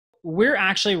we're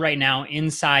actually right now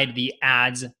inside the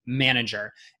ads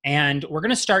manager, and we're going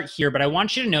to start here, but I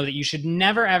want you to know that you should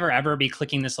never, ever, ever be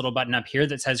clicking this little button up here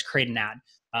that says create an ad.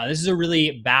 This is a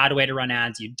really bad way to run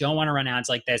ads. You don't want to run ads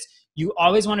like this. You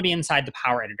always want to be inside the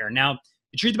Power Editor. Now,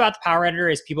 the truth about the Power Editor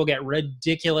is people get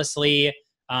ridiculously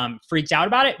freaked out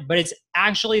about it, but it's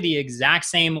actually the exact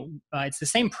same, it's the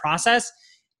same process.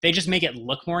 They just make it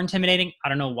look more intimidating. I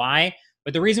don't know why.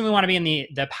 But the reason we want to be in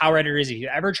the Power Editor is if you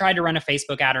ever tried to run a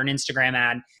Facebook ad or an Instagram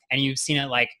ad and you've seen it,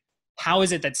 like, how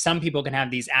is it that some people can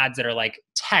have these ads that are like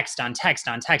text on text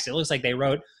on text? It looks like they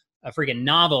wrote a freaking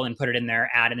novel and put it in their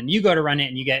ad, and then you go to run it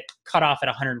and you get cut off at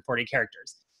 140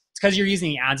 characters. It's because you're using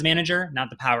the Ads Manager,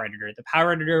 not the Power Editor. The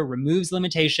Power Editor removes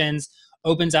limitations,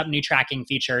 opens up new tracking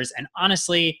features, and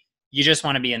honestly, you just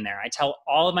want to be in there. I tell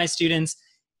all of my students,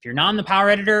 if you're not in the Power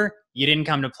Editor, you didn't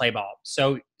come to play ball.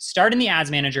 So start in the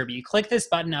Ads Manager, but you click this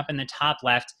button up in the top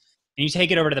left and you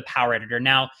take it over to the Power Editor.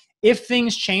 Now, if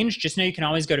things change, just know you can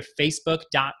always go to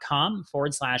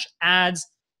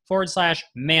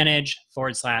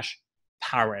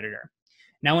facebook.com/ads/manage/Power Editor.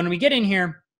 Now, when we get in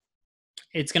here,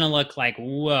 it's going to look like,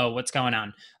 whoa, what's going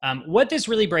on? What this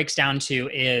really breaks down to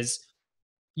is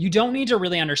you don't need to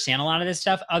really understand a lot of this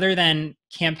stuff other than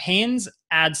campaigns,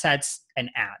 ad sets, and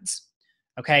ads.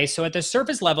 Okay, so at the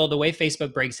surface level, the way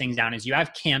Facebook breaks things down is you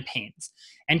have campaigns.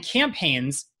 And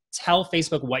campaigns tell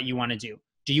Facebook what you want to do.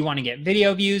 Do you want to get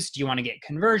video views? Do you want to get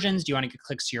conversions? Do you want to get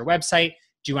clicks to your website?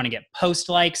 Do you want to get post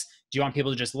likes? Do you want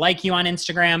people to just like you on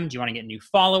Instagram? Do you want to get new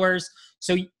followers?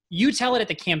 So you tell it at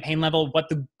the campaign level what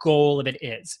the goal of it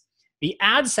is. The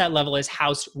ad set level is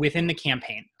housed within the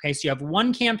campaign. Okay, so you have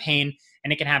one campaign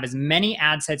and it can have as many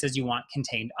ad sets as you want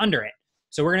contained under it.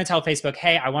 So we're going to tell Facebook,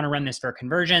 hey, I want to run this for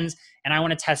conversions, and I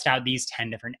want to test out these 10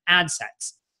 different ad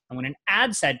sets. And what an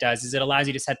ad set does is it allows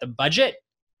you to set the budget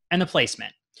and the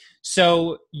placement.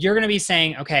 So you're going to be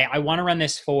saying, okay, I want to run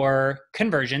this for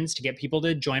conversions to get people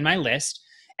to join my list,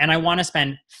 and I want to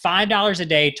spend $5 a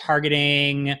day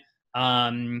targeting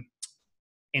Instagram.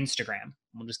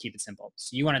 We'll just keep it simple.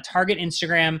 So you want to target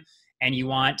Instagram, and you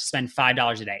want to spend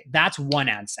 $5 a day. That's one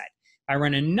ad set. If I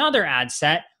run another ad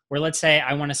set, where let's say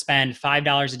I want to spend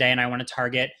 $5 a day and I want to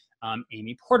target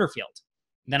Amy Porterfield.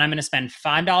 Then I'm going to spend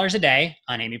 $5 a day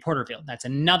on Amy Porterfield. That's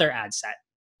another ad set.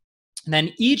 And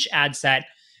then each ad set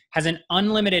has an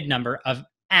unlimited number of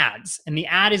ads. And the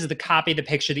ad is the copy, the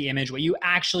picture, the image, what you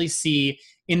actually see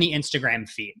in the Instagram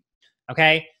feed.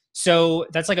 Okay? So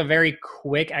that's like a very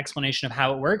quick explanation of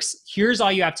how it works. Here's all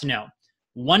you have to know.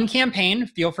 One campaign,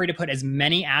 feel free to put as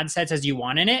many ad sets as you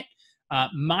want in it.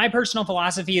 My personal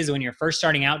philosophy is when you're first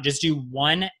starting out, just do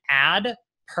one ad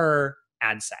per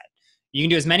ad set. You can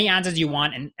do as many ads as you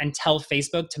want and tell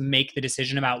Facebook to make the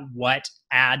decision about what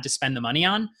ad to spend the money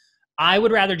on. I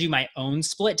would rather do my own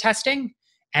split testing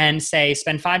and say,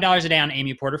 spend $5 a day on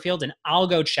Amy Porterfield, and I'll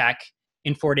go check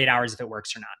in 48 hours if it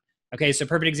works or not. Okay, so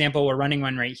perfect example, we're running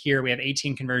one right here. We have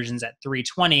 18 conversions at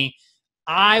 320.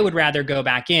 I would rather go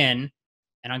back in,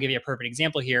 and I'll give you a perfect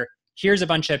example here. Here's a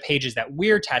bunch of pages that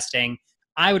we're testing.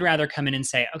 I would rather come in and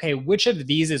say, okay, which of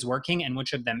these is working and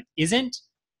which of them isn't,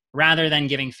 rather than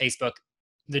giving Facebook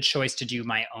the choice to do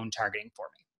my own targeting for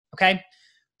me, okay?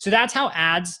 So that's how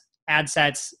ads, ad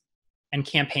sets, and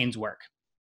campaigns work.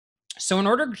 So in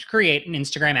order to create an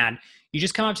Instagram ad, you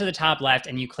just come up to the top left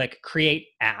and you click Create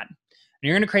Ad. And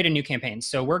you're gonna create a new campaign.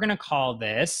 So we're gonna call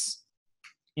this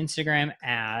Instagram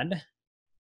ad,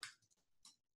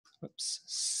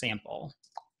 sample.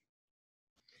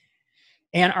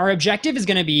 And our objective is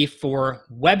going to be for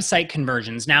website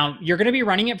conversions. Now, you're going to be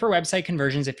running it for website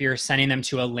conversions if you're sending them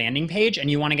to a landing page and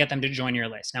you want to get them to join your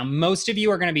list. Now, most of you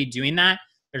are going to be doing that.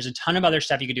 There's a ton of other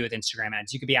stuff you could do with Instagram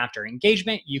ads. You could be after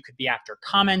engagement. You could be after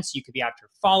comments. You could be after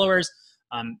followers.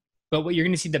 But what you're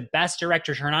going to see the best direct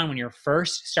return on when you're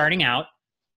first starting out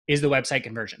is the website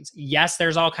conversions. Yes,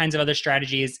 there's all kinds of other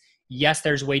strategies. Yes,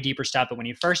 there's way deeper stuff. But when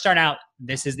you first start out,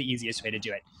 this is the easiest way to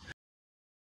do it.